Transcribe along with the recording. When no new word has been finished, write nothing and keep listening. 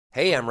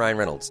Hey, I'm Ryan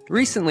Reynolds.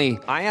 Recently,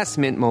 I asked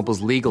Mint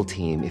Mobile's legal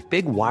team if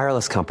big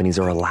wireless companies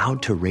are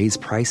allowed to raise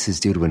prices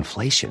due to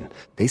inflation.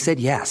 They said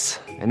yes.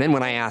 And then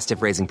when I asked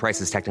if raising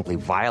prices technically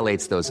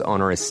violates those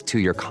onerous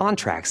two-year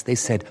contracts, they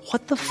said,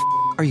 "What the f***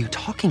 are you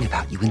talking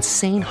about, you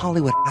insane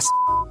Hollywood ass?"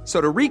 So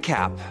to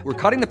recap, we're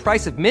cutting the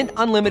price of Mint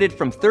Unlimited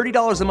from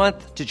 $30 a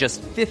month to just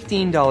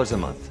 $15 a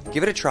month.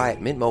 Give it a try at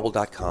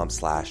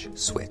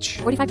mintmobile.com/switch.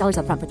 $45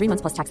 up front for 3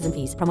 months plus taxes and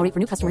fees. Promo rate for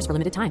new customers for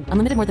limited time.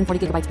 Unlimited more than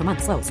 40 gigabytes per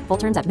month. Slows full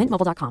terms at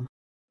mintmobile.com.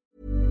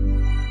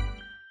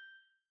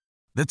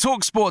 The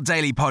TalkSport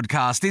Daily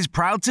podcast is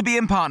proud to be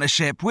in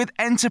partnership with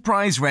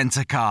Enterprise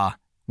Rent-A-Car.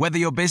 Whether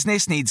your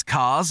business needs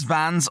cars,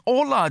 vans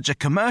or larger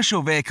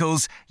commercial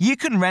vehicles, you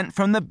can rent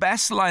from the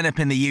best lineup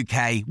in the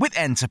UK with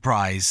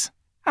Enterprise.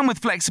 And with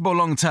flexible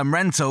long-term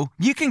rental,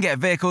 you can get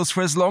vehicles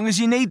for as long as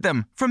you need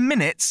them, from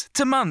minutes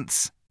to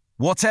months.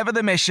 Whatever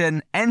the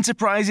mission,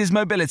 Enterprise's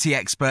mobility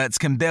experts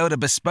can build a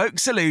bespoke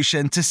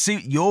solution to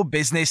suit your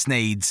business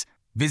needs.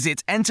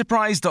 Visit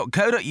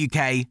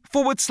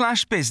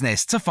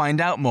enterprise.co.uk/business to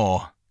find out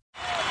more.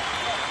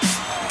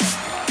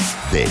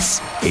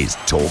 This is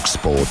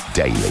TalkSport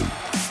Daily.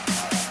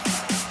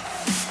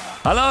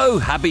 Hello,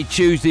 happy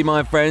Tuesday,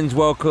 my friends.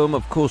 Welcome,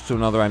 of course, to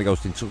another Andy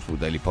Goldstein TalkSport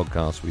Daily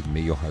podcast with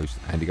me, your host,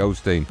 Andy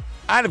Goldstein.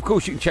 And, of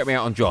course, you can check me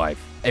out on Drive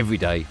every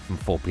day from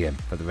 4 p.m.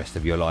 for the rest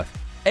of your life.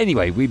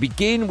 Anyway, we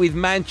begin with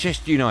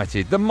Manchester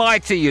United, the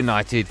mighty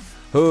United,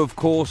 who, of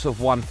course,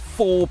 have won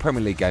 4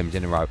 Premier League games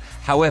in a row.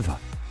 However,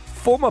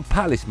 former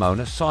Palace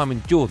owner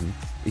Simon Jordan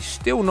is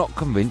still not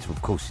convinced,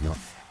 of course he's not,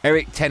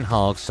 Eric Ten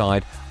Hag's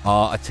side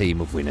are a team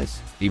of winners,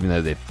 even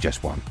though they've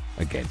just won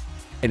again.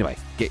 Anyway,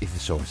 get your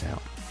thesaurus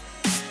out.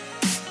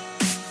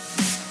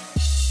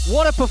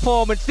 What a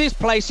performance. This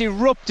place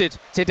erupted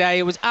today.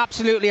 It was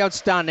absolutely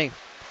outstanding.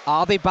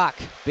 Are they back?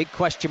 Big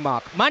question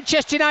mark.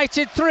 Manchester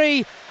United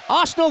 3,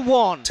 Arsenal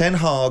 1. Ten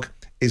Hag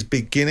is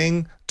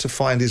beginning to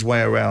find his way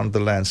around the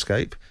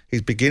landscape.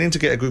 He's beginning to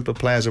get a group of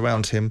players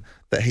around him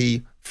that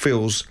he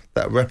feels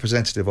that are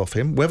representative of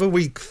him. Whether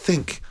we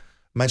think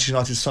Manchester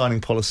United's signing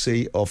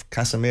policy of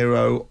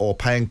Casemiro or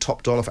paying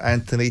top dollar for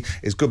Anthony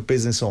is good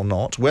business or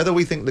not, whether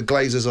we think the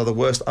Glazers are the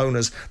worst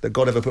owners that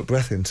God ever put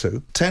breath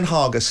into, Ten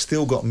Hag has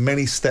still got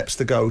many steps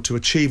to go to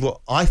achieve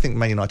what I think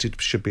Man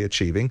United should be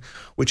achieving,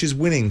 which is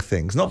winning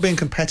things, not being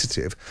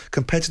competitive.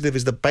 Competitive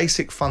is the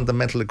basic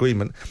fundamental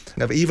agreement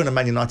of even a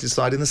Man United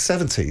side in the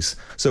 70s.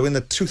 So in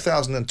the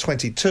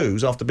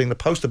 2022s, after being the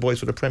poster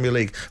boys for the Premier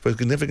League for a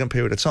significant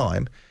period of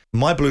time,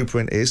 my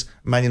blueprint is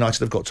Man United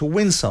have got to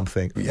win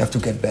something. You have to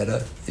get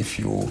better if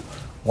you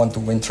want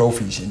to win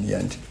trophies in the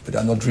end. But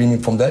I'm not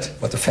dreaming from that.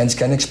 What the fans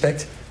can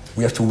expect,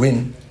 we have to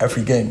win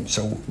every game.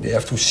 So they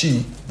have to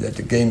see that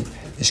the game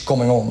is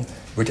coming on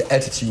with the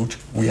attitude,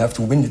 we have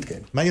to win the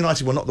game. Man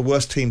United were not the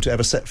worst team to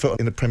ever set foot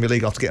in the Premier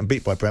League after getting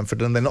beat by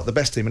Brentford, and they're not the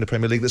best team in the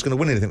Premier League that's going to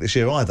win anything this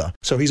year either.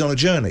 So he's on a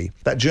journey.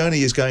 That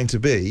journey is going to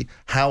be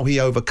how he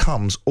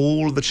overcomes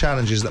all of the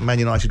challenges that Man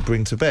United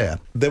bring to bear.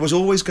 There was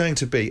always going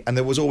to be, and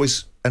there was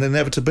always an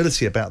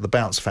inevitability about the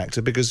bounce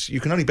factor, because you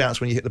can only bounce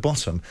when you hit the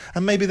bottom.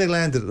 And maybe they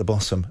landed at the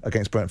bottom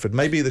against Brentford.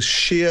 Maybe the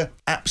sheer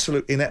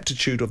absolute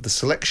ineptitude of the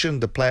selection,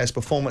 the players'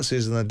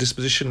 performances and the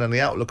disposition and the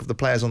outlook of the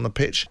players on the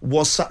pitch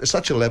was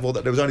such a level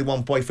that there was only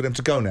one way for them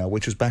to go now,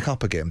 which was back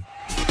up again.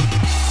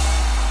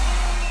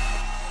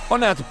 On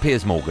now to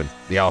Piers Morgan,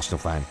 the Arsenal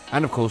fan,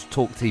 and of course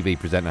Talk TV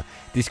presenter,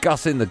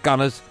 discussing the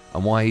Gunners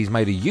and why he's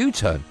made a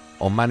U-turn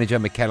on manager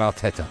Mikel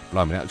Arteta.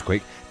 Blimey, that was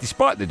quick,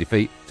 despite the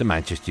defeat to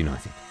Manchester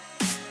United.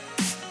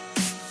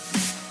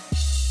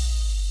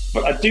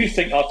 But I do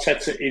think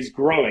Arteta is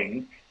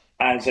growing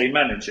as a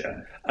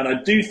manager. And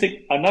I do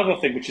think another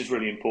thing which is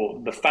really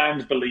important, the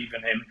fans believe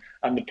in him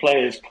and the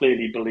players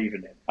clearly believe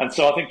in him. And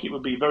so I think it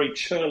would be very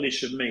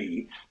churlish of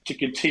me to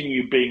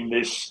continue being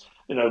this,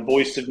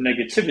 voice of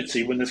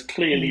negativity when there's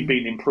clearly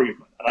been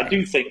improvement. And I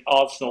do think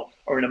Arsenal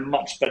are in a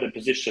much better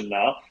position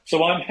now.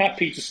 So I'm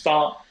happy to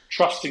start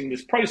trusting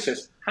this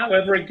process.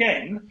 However,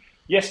 again,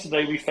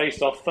 yesterday we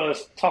faced our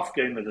first tough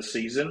game of the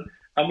season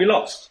and we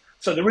lost.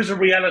 So there is a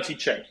reality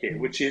check here,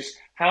 which is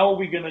how are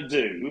we going to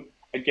do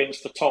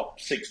against the top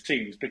 6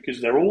 teams?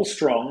 Because they're all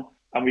strong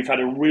and we've had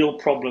a real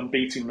problem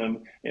beating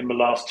them in the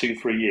last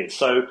 2-3 years.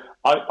 So,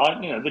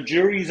 the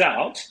jury's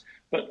out,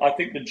 but I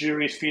think the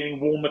jury is feeling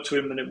warmer to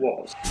him than it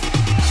was.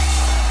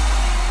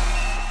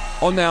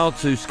 On now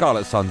to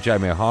Scarlet Sun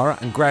Jamie O'Hara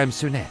and Graham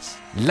Souness,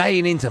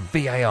 laying into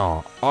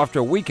VAR after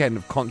a weekend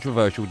of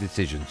controversial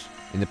decisions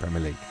in the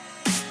Premier League.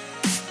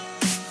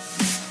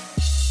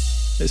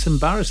 It's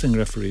embarrassing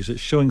referees. It's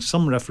showing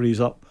some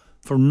referees up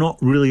for not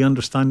really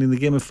understanding the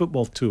game of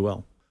football too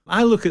well.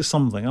 I look at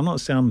something, I'm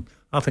not saying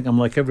I think I'm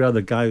like every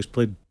other guy who's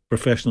played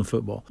professional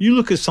football. You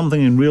look at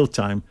something in real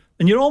time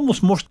and you're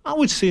almost more, I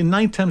would say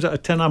 9 times out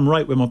of 10 I'm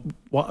right with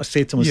what I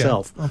say to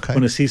myself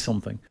when I see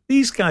something.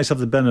 These guys have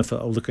the benefit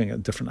of looking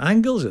at different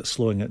angles, at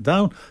slowing it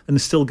down, and they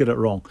still get it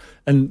wrong.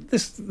 And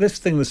this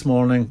thing this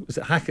morning was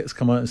that Hackett's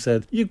come out and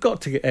said, you've got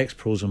to get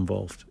ex-pros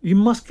involved. You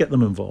must get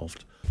them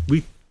involved.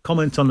 We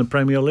comment on the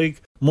Premier League.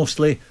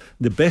 Mostly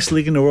the best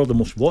league in the world, the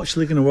most watched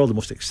league in the world, the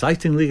most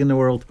exciting league in the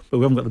world, but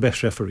we haven't got the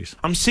best referees.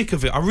 I'm sick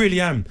of it. I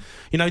really am.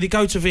 You know, they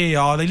go to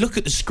VAR, they look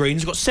at the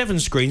screens, they've got 7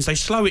 screens, they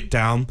slow it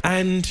down,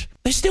 and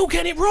they still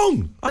get it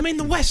wrong. I mean,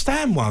 the West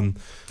Ham one,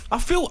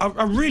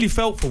 I really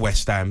felt for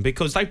West Ham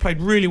because they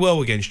played really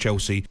well against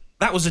Chelsea.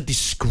 That was a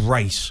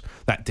disgrace,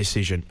 that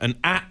decision. An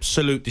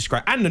absolute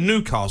disgrace. And the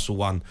Newcastle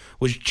one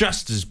was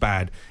just as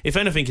bad. If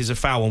anything, is a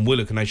foul on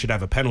Willock and they should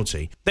have a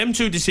penalty. Them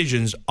 2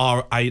 decisions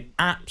are an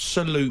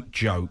absolute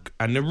joke.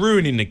 And they're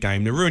ruining the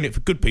game. They're ruining it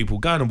for good people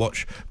going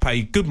and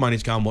pay good money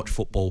to go and watch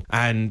football.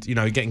 And, you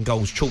know, getting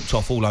goals chalked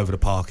off all over the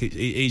park. It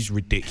is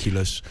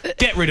ridiculous.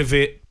 Get rid of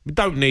it. We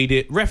don't need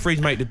it. Referees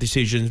make the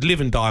decisions,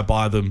 live and die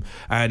by them.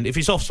 And if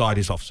it's offside,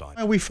 it's offside.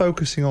 Are we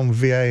focusing on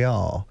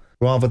VAR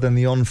rather than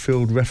the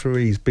on-field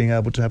referees being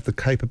able to have the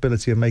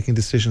capability of making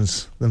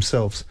decisions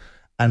themselves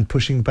and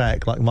pushing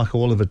back like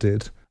Michael Oliver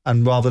did,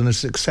 and rather than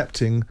just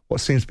accepting what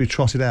seems to be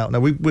trotted out? Now,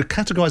 we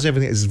categorise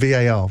everything as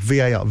VAR.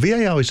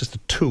 VAR is just a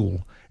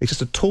tool. It's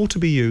just a tool to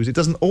be used. It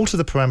doesn't alter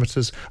the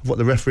parameters of what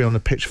the referee on the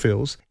pitch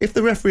feels. If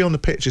the referee on the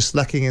pitch is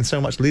lacking in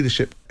so much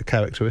leadership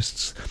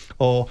characteristics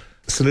or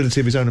solidity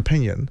of his own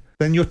opinion,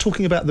 then you're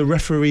talking about the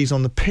referees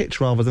on the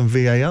pitch rather than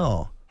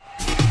VAR.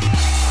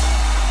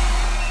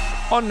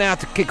 On now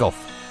to kick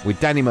off with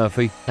Danny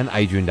Murphy and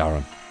Adrian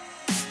Durham.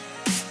 I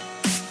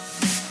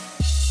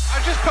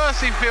just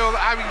personally feel that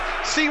having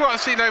seen what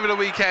I've seen over the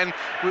weekend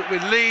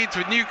with Leeds,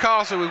 with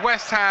Newcastle, with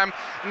West Ham,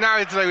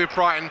 now today with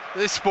Brighton,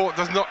 this sport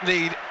does not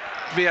need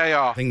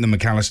VAR. I think the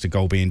McAllister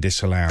goal being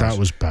disallowed. That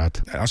was bad.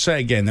 I'll say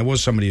it again, there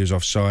was somebody who was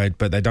offside,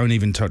 but they don't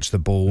even touch the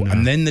ball. No.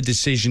 And then the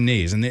decision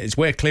is, and it's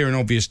where clear and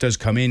obvious does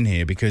come in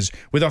here, because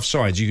with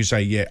offsides, you can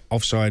say, yeah,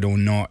 offside or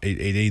not, it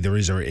either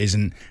is or it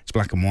isn't. It's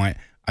black and white.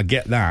 I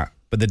get that.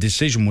 But the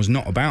decision was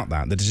not about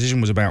that. The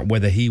decision was about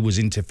whether he was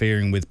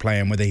interfering with play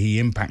and whether he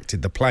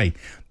impacted the play.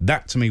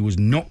 That, to me, was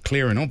not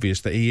clear and obvious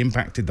that he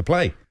impacted the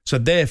play. So,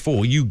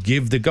 therefore, you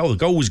give the goal. The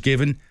goal was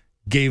given,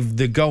 give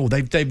the goal.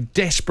 They've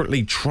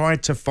desperately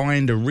tried to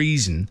find a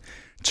reason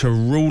to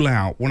rule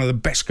out one of the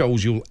best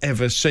goals you'll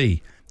ever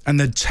see. And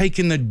they're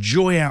taking the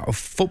joy out of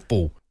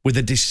football with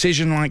a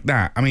decision like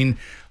that. I mean,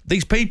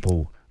 these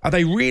people, are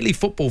they really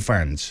football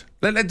fans?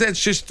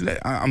 Let's just,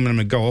 I'm going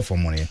to go off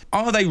on one here.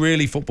 Are they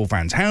really football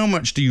fans? How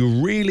much do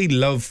you really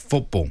love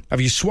football?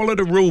 Have you swallowed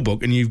a rule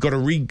book and you've got to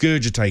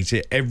regurgitate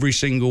it every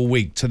single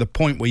week to the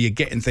point where you're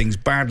getting things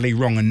badly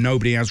wrong and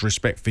nobody has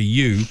respect for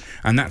you,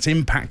 and that's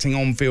impacting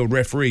on-field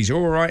referees?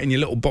 You're all right in your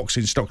little box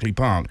in Stockley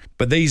Park,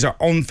 but these are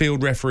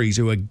on-field referees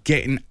who are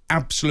getting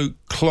absolute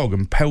clog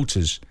and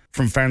pelters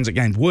from fans at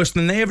games, worse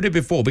than they ever did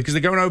before, because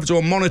they're going over to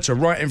a monitor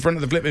right in front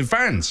of the flipping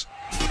fans.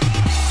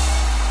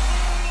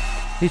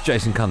 Here's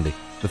Jason Cundy,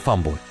 the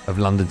fun boy of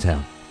London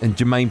Town, and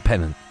Jermaine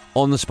Pennant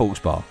on the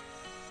Sports Bar.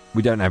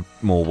 We don't have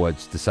more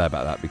words to say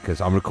about that because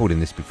I'm recording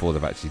this before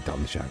they've actually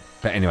done the show.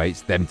 But anyway,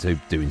 it's them two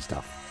doing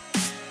stuff.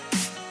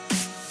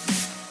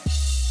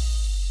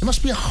 It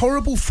must be a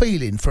horrible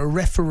feeling for a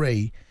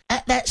referee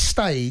at that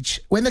stage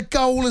when a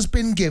goal has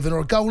been given or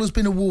a goal has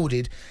been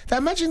awarded. Now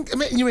imagine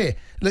you're here,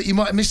 look, you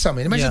might have missed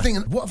something. Imagine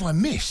thinking, what have I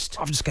missed?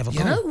 I've just gave a goal.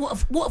 You know,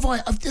 what have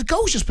I? The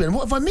goal's just been.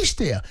 What have I missed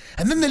here?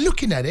 And then they're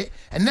looking at it,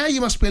 and now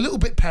you must be a little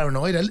bit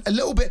paranoid, a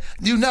little bit.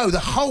 You know,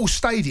 the whole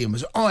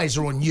stadium's eyes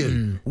are on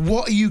you.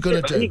 What are you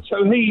going to do?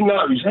 So he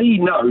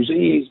knows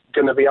he is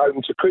going to be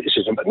open to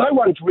criticism, but no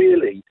one's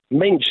really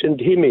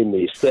mentioned him in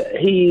this. That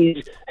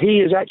he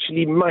has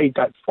actually made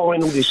that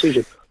final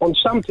decision on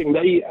something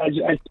that he,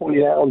 as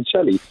pointed out on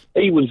telly,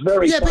 he was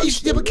very. But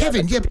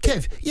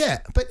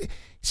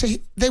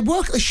see,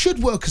 they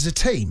should work as a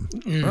team,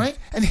 right?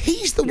 And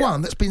he's the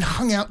one that's been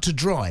hung out to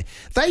dry.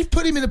 They've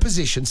put him in a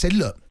position, said,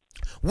 look,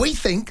 we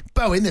think,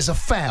 Bowen, there's a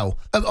foul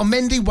on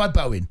Mendy by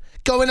Bowen.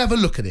 Go and have a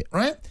look at it,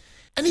 right?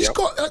 And he's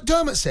got, like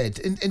Dermot said,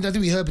 and I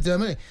think we heard with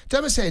Dermot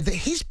said that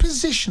his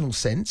positional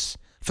sense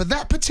for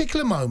that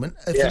particular moment,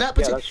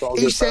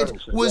 he said,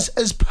 was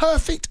as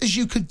perfect as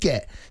you could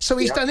get. So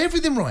he's done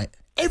everything right.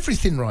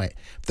 Everything right.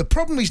 The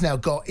problem he's now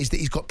got is that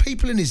he's got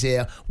people in his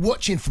ear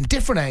watching from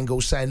different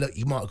angles saying, look,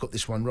 you might have got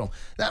this one wrong.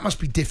 That must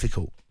be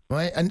difficult,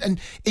 right? And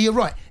you're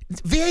right.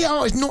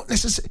 VAR is not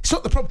necessarily, it's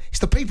not the problem. It's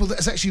the people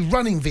that's actually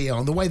running VAR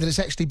and the way that it's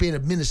actually being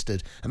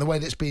administered and the way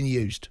that it's being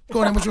used.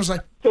 Go on, what do you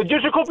want to say? So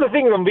just a couple of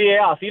things on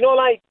VAR. So, you know,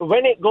 like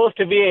when it goes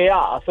to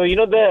VAR, so, you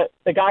know, the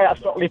guy at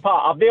Stockley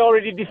Park, have they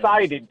already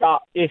decided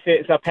that if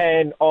it's a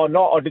pen or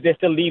not, or do they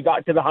still leave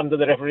that to the hands of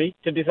the referee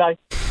to decide?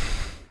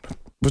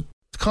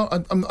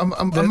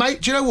 Mate,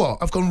 do you know what?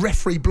 I've gone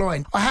referee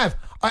blind. I have.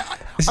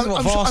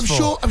 I'm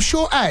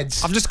sure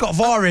ads. I've just got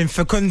VAR in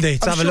for Cundy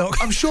to have a look.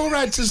 I'm sure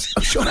ads'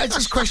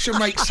 question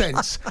makes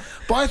sense,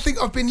 but I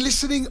think I've been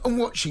listening and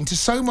watching to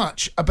so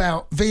much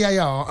about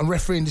VAR and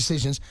refereeing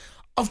decisions.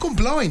 I've gone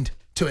blind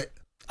to it.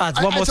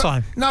 Ads, one more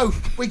time. No,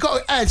 we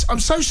got ads. I'm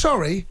so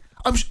sorry.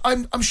 I'm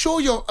sure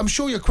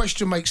your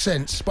question makes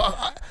sense,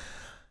 but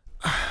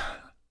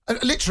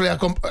Literally, I've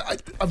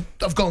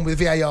gone with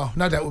VAR.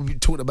 No doubt we'll be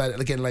talking about it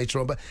again later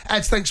on. But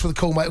Ads, thanks for the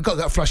call, mate. I've got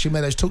that Flushing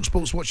Meadows Talk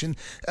Sports watching.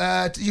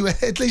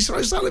 Lisa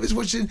O'Sullivan's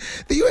watching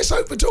the US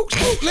Open Talk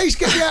Sport. Lisa,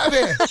 get me out of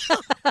here.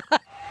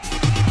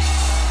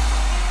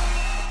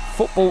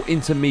 Football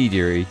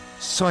intermediary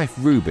Saif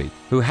Ruby,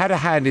 who had a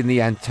hand in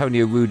the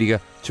Antonio Rudiger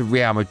to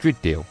Real Madrid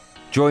deal,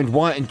 joined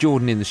White and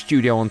Jordan in the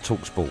studio on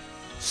TalkSport.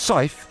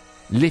 Saif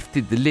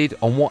lifted the lid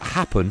on what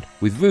happened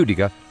with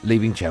Rudiger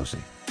leaving Chelsea.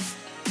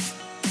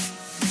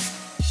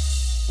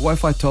 What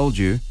if I told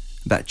you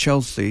that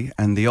Chelsea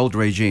and the old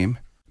regime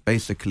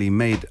basically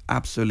made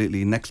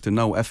absolutely next to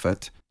no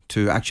effort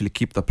to actually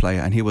keep the player,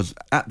 and he was,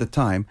 at the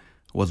time,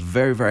 was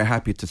very, very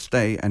happy to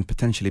stay and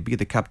potentially be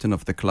the captain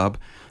of the club,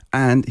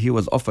 and he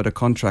was offered a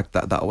contract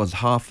that was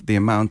half the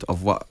amount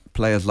of what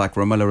players like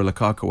Romelu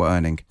Lukaku were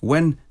earning.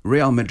 When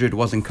Real Madrid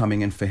wasn't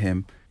coming in for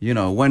him,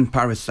 when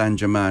Paris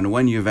Saint-Germain,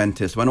 when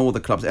Juventus, when all the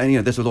clubs,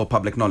 and this was all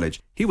public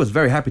knowledge, he was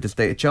very happy to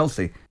stay at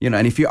Chelsea.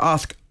 And if you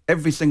ask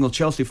every single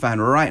Chelsea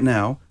fan right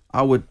now,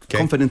 I would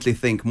confidently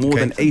think more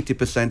than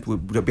 80%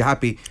 would be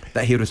happy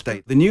that he would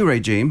stay. The new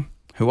regime,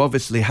 who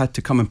obviously had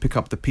to come and pick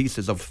up the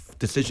pieces of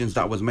decisions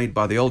that was made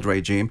by the old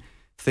regime,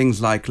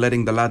 things like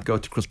letting the lad go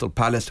to Crystal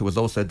Palace, who was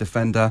also a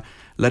defender,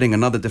 letting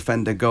another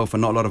defender go for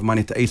not a lot of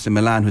money to AC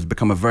Milan, who's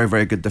become a very,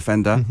 very good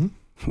defender.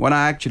 Mm-hmm. When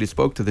I actually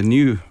spoke to the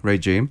new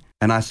regime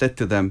and I said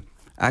to them,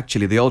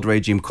 actually, the old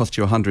regime cost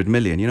you 100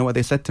 million, you know what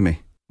they said to me?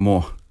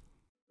 More.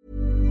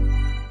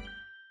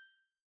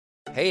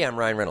 Hey, I'm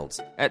Ryan Reynolds.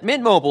 At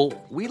Mint Mobile,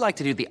 we like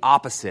to do the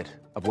opposite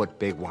of what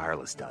Big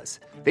Wireless does.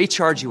 They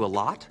charge you a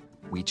lot,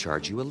 we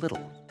charge you a little.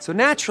 So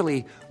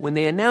naturally, when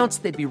they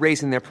announced they'd be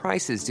raising their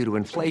prices due to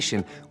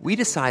inflation, we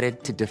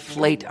decided to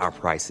deflate our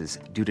prices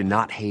due to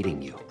not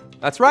hating you.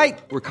 That's right.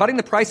 We're cutting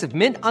the price of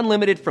Mint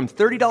Unlimited from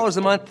 $30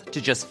 a month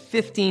to just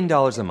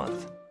 $15 a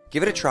month.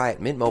 Give it a try at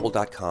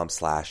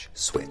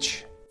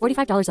mintmobile.com/switch.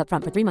 $45 up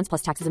front for 3 months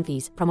plus taxes and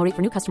fees. Promo rate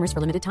for new customers for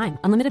limited time.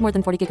 Unlimited more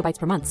than 40 gigabytes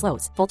per month.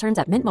 Slows full terms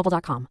at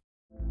mintmobile.com.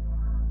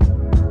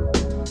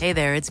 Hey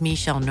there, it's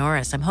Michelle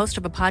Norris. I'm host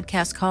of a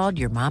podcast called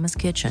Your Mama's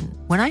Kitchen.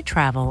 When I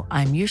travel,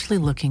 I'm usually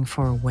looking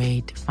for a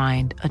way to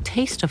find a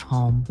taste of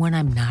home when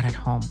I'm not at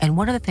home. And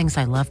one of the things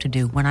I love to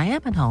do when I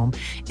am at home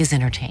is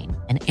entertain.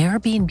 And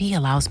Airbnb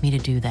allows me to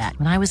do that.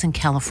 When I was in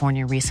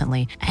California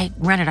recently, I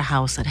rented a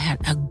house that had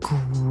a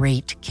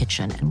great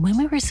kitchen. And when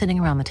we were sitting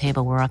around the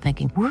table, we're all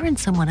thinking, we're in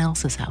someone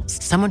else's house.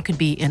 Someone could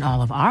be in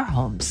all of our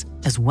homes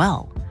as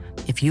well.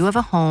 If you have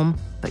a home,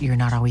 but you're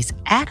not always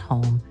at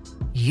home,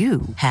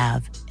 you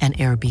have an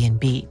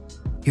Airbnb.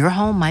 Your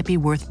home might be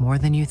worth more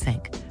than you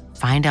think.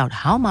 Find out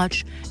how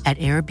much at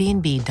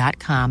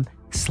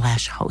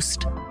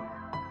airbnb.com/host.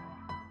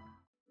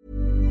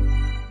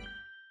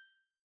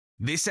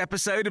 This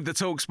episode of the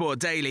TalkSport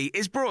Daily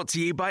is brought to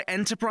you by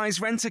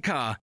Enterprise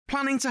Rent-A-Car.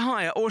 Planning to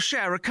hire or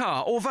share a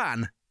car or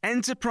van?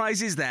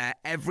 Enterprise is there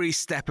every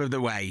step of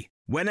the way.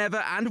 Whenever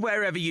and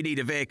wherever you need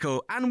a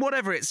vehicle and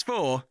whatever it's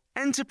for,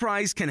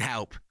 Enterprise can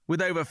help. With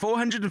over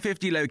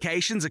 450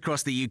 locations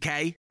across the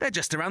UK, they're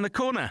just around the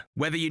corner.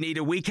 Whether you need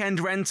a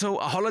weekend rental,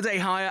 a holiday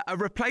hire, a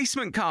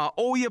replacement car,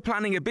 or you're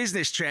planning a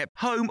business trip,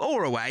 home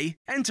or away,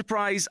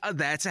 Enterprise are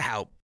there to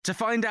help. To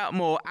find out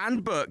more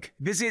and book,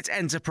 visit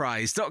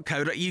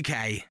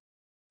enterprise.co.uk.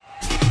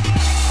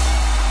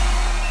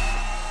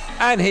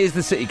 And here's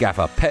the City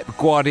gaffer, Pep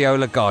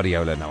Guardiola,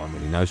 no one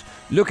really knows,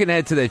 looking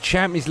ahead to their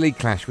Champions League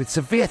clash with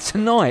Sevilla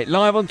tonight,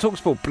 live on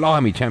TalkSport.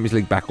 Blimey, Champions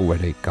League back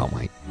already. Can't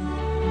wait.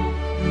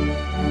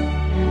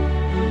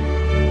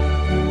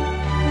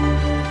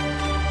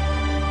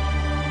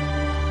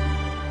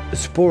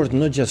 Sport,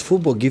 not just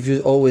football, gives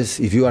you always,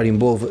 if you are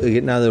involved,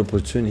 another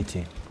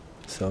opportunity.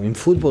 So in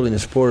football, in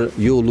sport,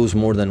 you lose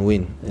more than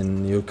win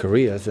in your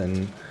careers,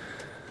 and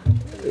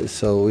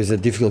so it's a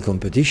difficult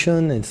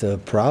competition. It's a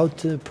pride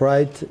to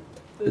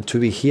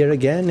be here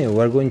again, and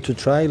we're going to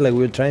try like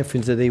we're trying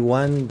since the day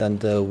one.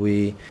 And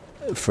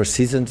for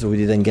seasons we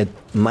didn't get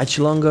much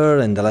longer,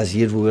 and the last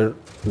year we were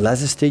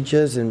last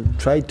stages and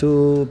try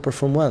to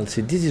perform well.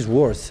 See, this is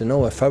worse.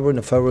 If February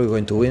we're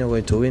going to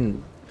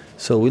win.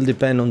 So it will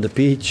depend on the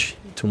pitch.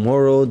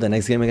 Tomorrow, the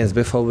next game against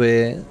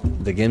BVB,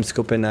 the games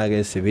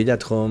Copenhagen, Sevilla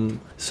at home.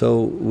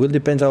 So it will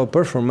depend on our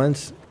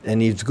performance.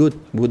 And if it's good,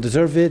 we'll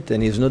deserve it.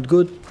 And if it's not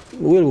good,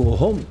 we'll go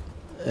home.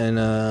 And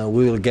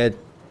we will get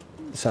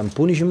some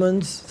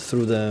punishments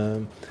through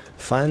the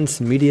fans,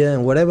 media,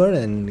 and whatever,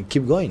 and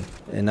keep going.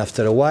 And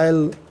after a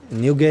while,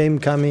 new game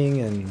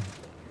coming and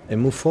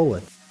move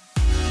forward.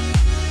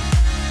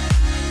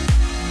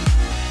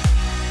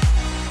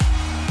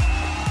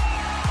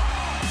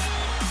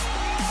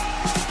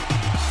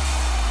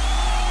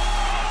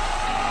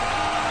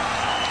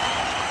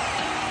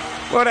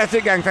 Well, that's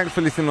it, gang. Thanks for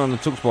listening on the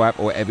TalkSport app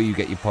or wherever you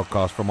get your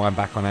podcast from. I'm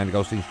back on Andy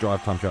Goldstein's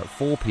Drive Time Show at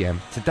 4 p.m.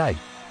 today.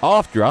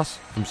 After us,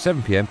 from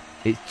 7 p.m,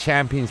 it's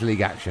Champions League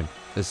action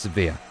as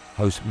Sevilla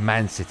host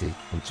Man City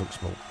on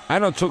TalkSport.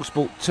 And on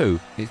TalkSport 2,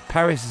 it's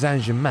Paris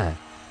Saint-Germain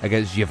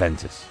against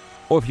Juventus.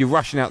 Or if you're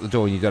rushing out the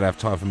door and you don't have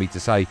time for me to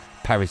say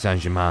Paris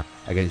Saint-Germain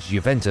against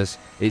Juventus,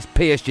 it's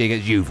PSG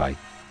against Juve.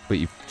 but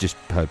you've just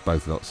heard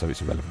both lots, so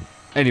it's irrelevant.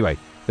 Anyway,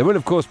 there will,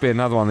 of course, be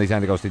another one of these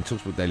Andy Goldstein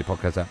TalkSport Daily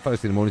podcasts out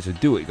first in the morning, so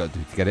do what you got to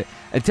do to get it.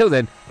 Until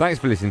then, thanks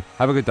for listening.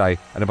 Have a good day,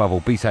 and above all,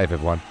 be safe,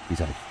 everyone. Be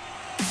safe.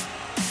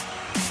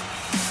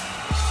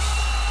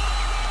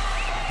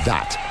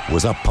 That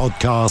was a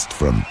podcast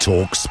from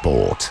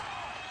TalkSport.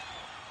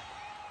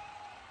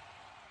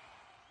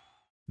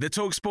 The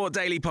TalkSport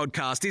Daily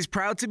podcast is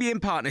proud to be in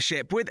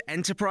partnership with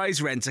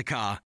Enterprise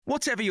Rent-A-Car.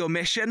 Whatever your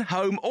mission,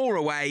 home or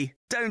away,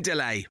 don't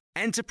delay.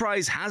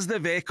 Enterprise has the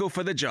vehicle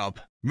for the job.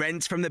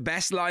 Rent from the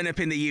best lineup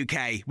in the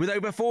UK. With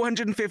over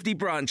 450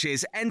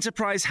 branches,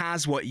 Enterprise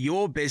has what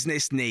your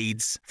business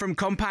needs. From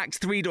compact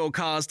three-door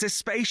cars to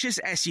spacious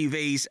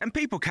SUVs and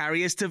people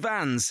carriers to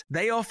vans,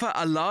 they offer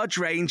a large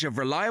range of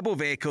reliable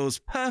vehicles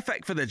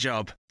perfect for the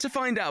job. To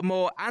find out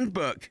more and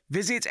book,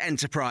 visit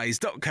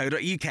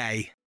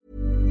enterprise.co.uk.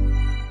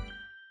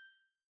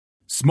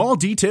 Small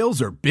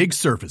details are big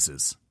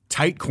surfaces.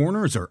 Tight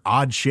corners are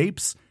odd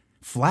shapes.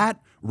 Flat,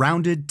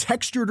 rounded,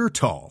 textured, or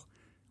tall.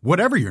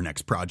 Whatever your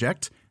next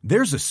project,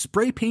 there's a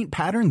spray paint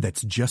pattern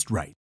that's just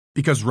right.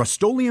 Because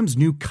Rust-Oleum's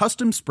new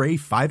Custom Spray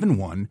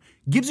 5-in-1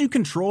 gives you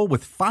control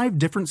with 5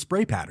 different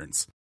spray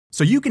patterns.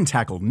 So you can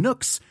tackle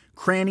nooks,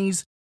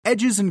 crannies,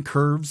 edges, and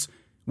curves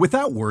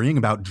without worrying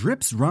about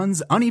drips,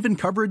 runs, uneven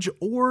coverage,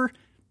 or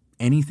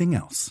anything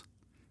else.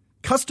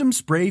 Custom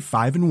Spray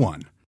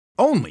 5-in-1.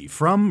 Only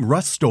from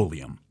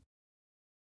Rust-Oleum.